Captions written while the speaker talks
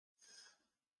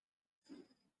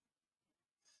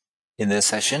In this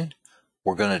session,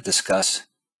 we're going to discuss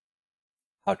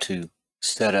how to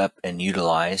set up and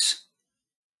utilize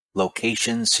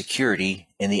location security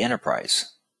in the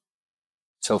enterprise.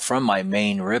 So from my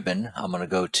main ribbon, I'm going to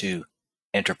go to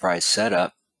Enterprise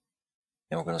Setup,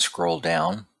 and we're going to scroll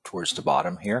down towards the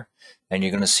bottom here, and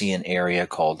you're going to see an area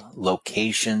called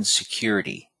Location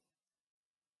Security.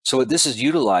 So what this is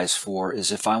utilized for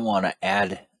is if I want to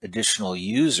add additional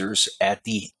users at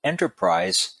the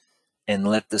enterprise and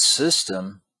let the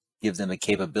system give them a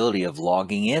capability of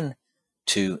logging in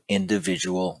to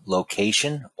individual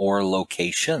location or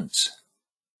locations.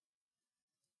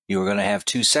 You are going to have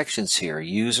two sections here,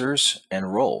 users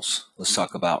and roles. Let's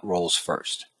talk about roles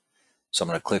first. So I'm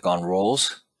going to click on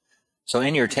roles. So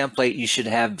in your template, you should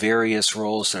have various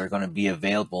roles that are going to be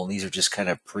available, and these are just kind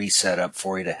of pre-set up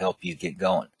for you to help you get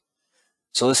going.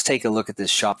 So let's take a look at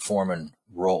this shop foreman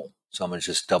role. So I'm going to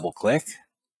just double click.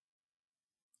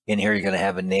 In here, you're going to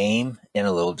have a name and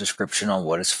a little description on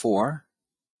what it's for.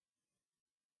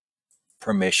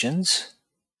 Permissions.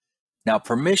 Now,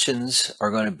 permissions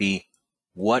are going to be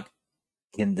what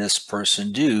can this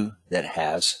person do that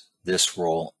has this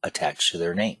role attached to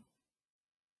their name.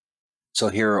 So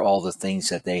here are all the things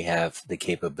that they have the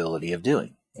capability of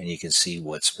doing, and you can see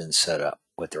what's been set up,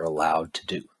 what they're allowed to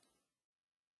do.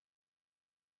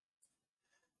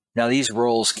 Now, these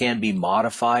roles can be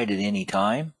modified at any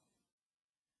time.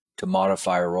 To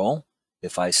modify a role,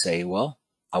 if I say, well,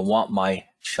 I want my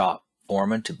shop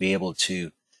foreman to be able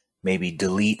to maybe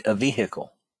delete a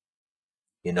vehicle.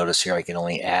 You notice here I can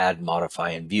only add,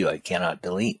 modify, and view. I cannot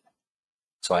delete.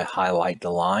 So I highlight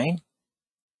the line.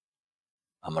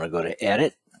 I'm going to go to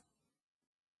Edit.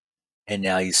 And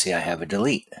now you see I have a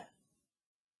delete.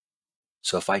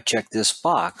 So if I check this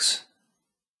box,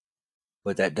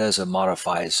 what that does, it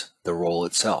modifies the role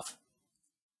itself.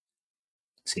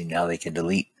 See, now they can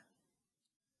delete.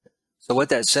 So what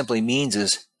that simply means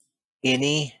is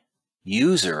any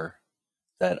user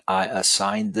that I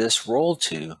assign this role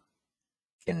to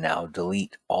can now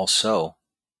delete also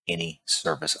any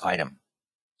service item.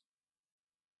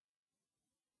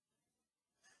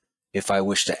 If I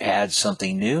wish to add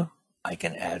something new, I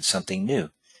can add something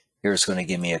new. Here it's going to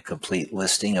give me a complete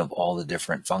listing of all the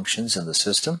different functions in the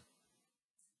system.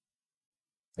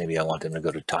 Maybe I want them to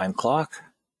go to time clock,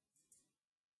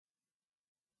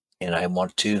 and I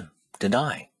want to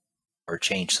deny or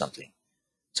change something.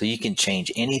 So you can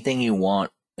change anything you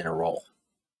want in a role.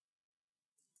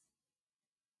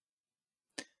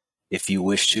 If you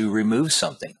wish to remove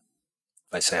something,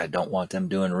 if I say I don't want them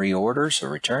doing reorders or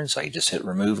returns, I just hit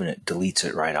remove and it deletes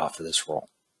it right off of this role.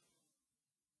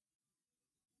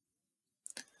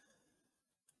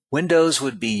 Windows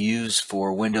would be used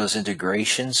for Windows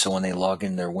integration, so when they log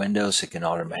in their Windows, it can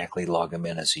automatically log them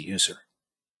in as a user.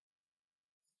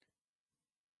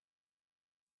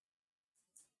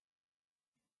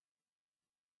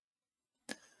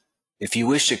 If you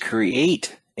wish to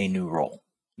create a new role,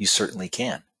 you certainly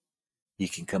can. You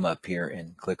can come up here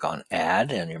and click on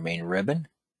Add on your main ribbon,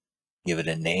 give it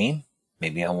a name.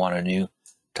 Maybe I want a new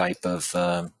type of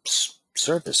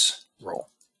service role.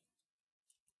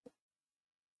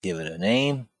 Give it a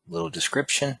name, little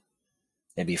description.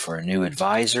 Maybe for a new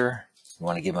advisor, you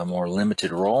want to give them a more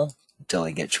limited role until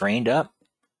they get trained up.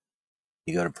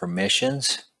 You go to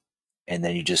permissions, and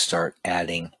then you just start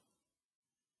adding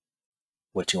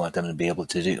what you want them to be able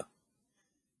to do.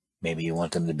 Maybe you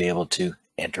want them to be able to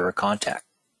enter a contact.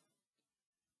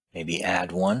 Maybe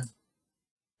add one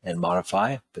and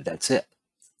modify, but that's it.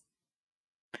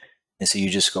 And so you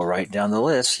just go right down the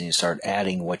list and you start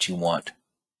adding what you want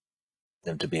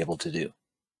them to be able to do.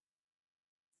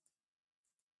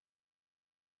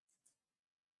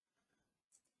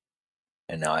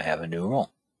 And now I have a new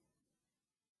role.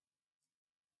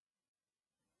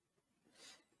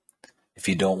 If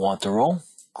you don't want the role,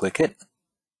 click it,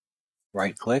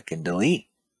 right click and delete,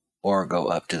 or go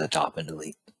up to the top and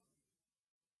delete.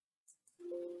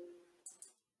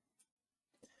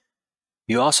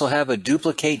 You also have a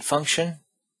duplicate function.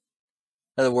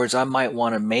 In other words, I might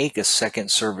want to make a second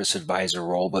service advisor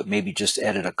role, but maybe just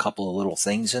edit a couple of little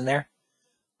things in there.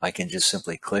 I can just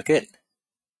simply click it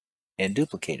and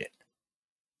duplicate it.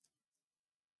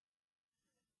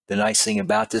 The nice thing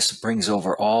about this, it brings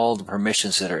over all the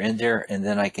permissions that are in there, and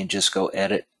then I can just go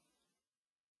edit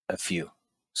a few.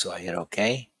 So I hit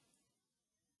OK.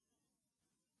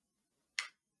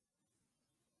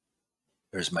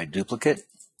 There's my duplicate.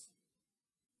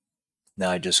 Now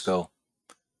I just go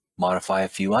modify a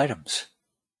few items.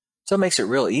 So it makes it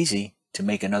real easy to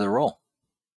make another role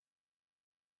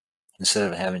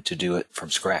instead of having to do it from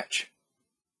scratch.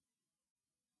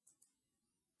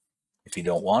 If you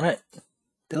don't want it,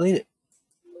 delete it.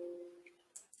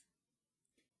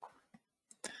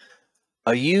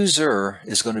 A user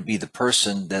is going to be the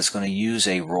person that's going to use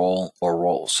a role or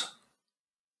roles.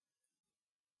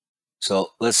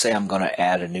 So let's say I'm going to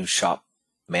add a new shop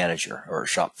manager or a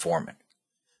shop foreman.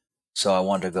 So I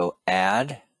want to go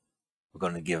add. We're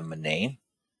going to give him a name.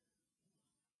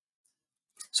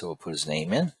 So we'll put his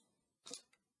name in.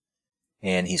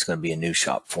 And he's going to be a new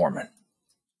shop foreman.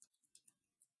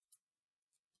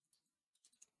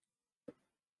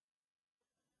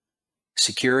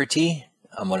 Security,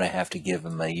 I'm going to have to give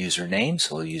him a username,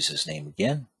 so we'll use his name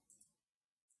again.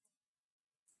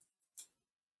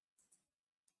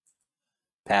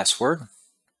 Password,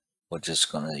 we're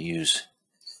just going to use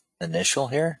initial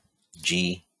here,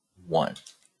 G1.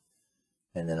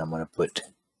 And then I'm going to put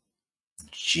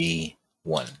G1,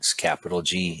 it's capital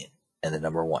G and the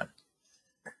number 1.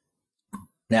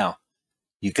 Now,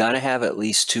 you got to have at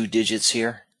least 2 digits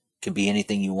here. It can be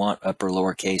anything you want, upper,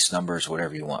 lowercase, numbers,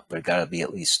 whatever you want, but it got to be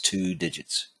at least 2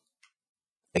 digits.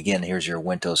 Again, here's your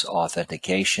Windows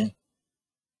authentication.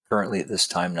 Currently at this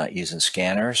time, not using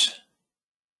scanners.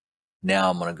 Now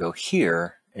I'm going to go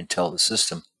here and tell the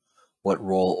system what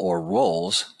role or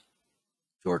roles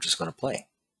George is going to play.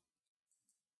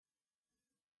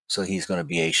 So he's going to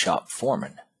be a shop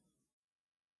foreman.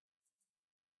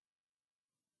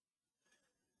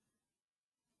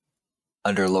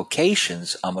 Under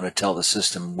locations, I'm going to tell the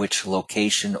system which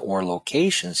location or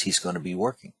locations he's going to be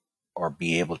working or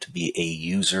be able to be a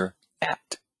user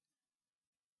at.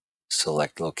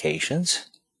 Select locations.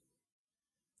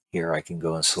 Here I can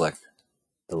go and select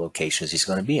the locations he's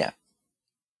going to be at.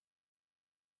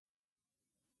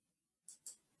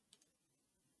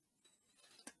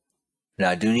 Now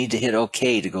I do need to hit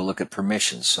OK to go look at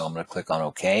permissions, so I'm going to click on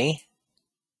OK.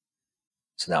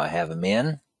 So now I have him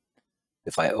in.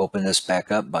 If I open this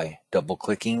back up by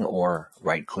double-clicking or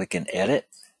right-click and edit,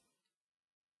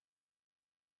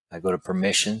 I go to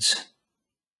permissions.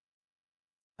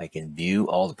 I can view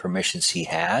all the permissions he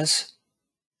has.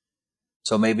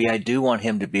 So maybe I do want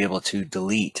him to be able to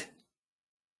delete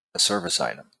a service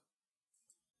item.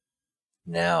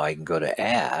 Now I can go to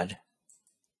Add,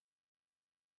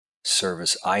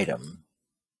 Service Item,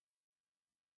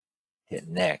 hit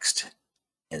Next,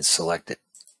 and select it.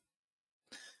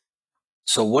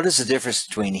 So what is the difference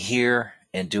between here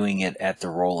and doing it at the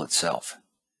role itself?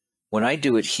 When I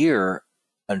do it here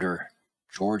under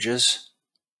George's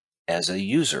as a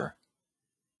user,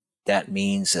 that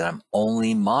means that I'm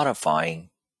only modifying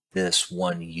this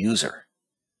one user.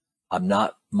 I'm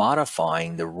not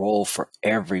modifying the role for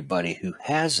everybody who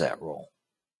has that role.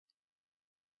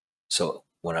 So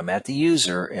when I'm at the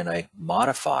user and I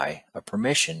modify a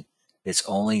permission, it's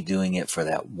only doing it for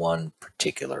that one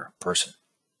particular person.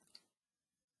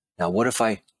 Now, what if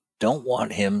I don't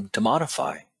want him to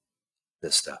modify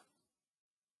this stuff?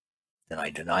 Then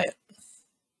I deny it.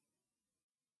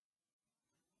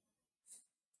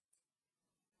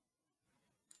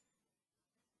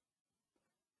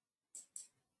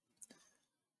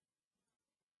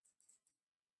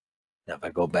 Now, if I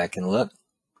go back and look,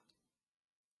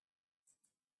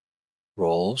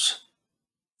 roles,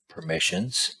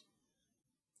 permissions,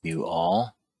 view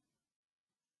all,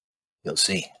 you'll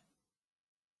see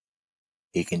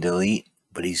he can delete,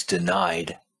 but he's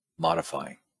denied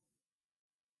modifying.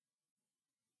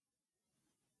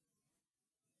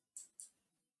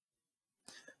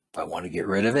 If I want to get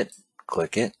rid of it,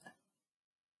 click it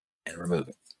and remove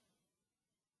it.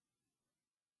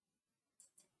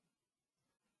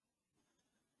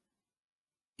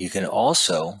 You can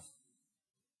also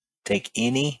take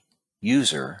any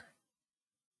user,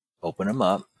 open them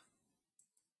up,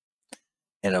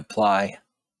 and apply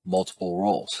multiple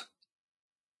roles.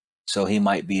 So he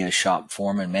might be a shop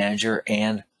foreman manager,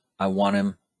 and I want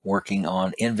him working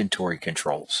on inventory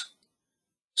controls.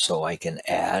 So I can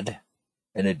add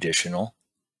an additional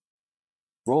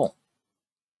role.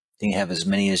 You can have as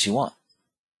many as you want.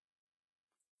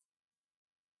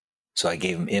 So I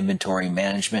gave him inventory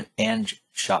management and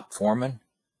shop foreman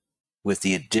with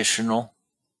the additional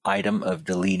item of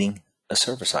deleting a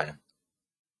service item.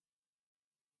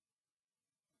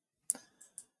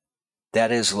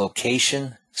 That is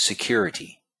location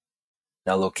security.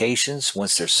 Now locations,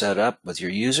 once they're set up with your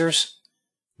users,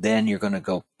 then you're going to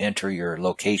go enter your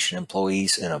location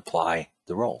employees and apply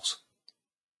the roles.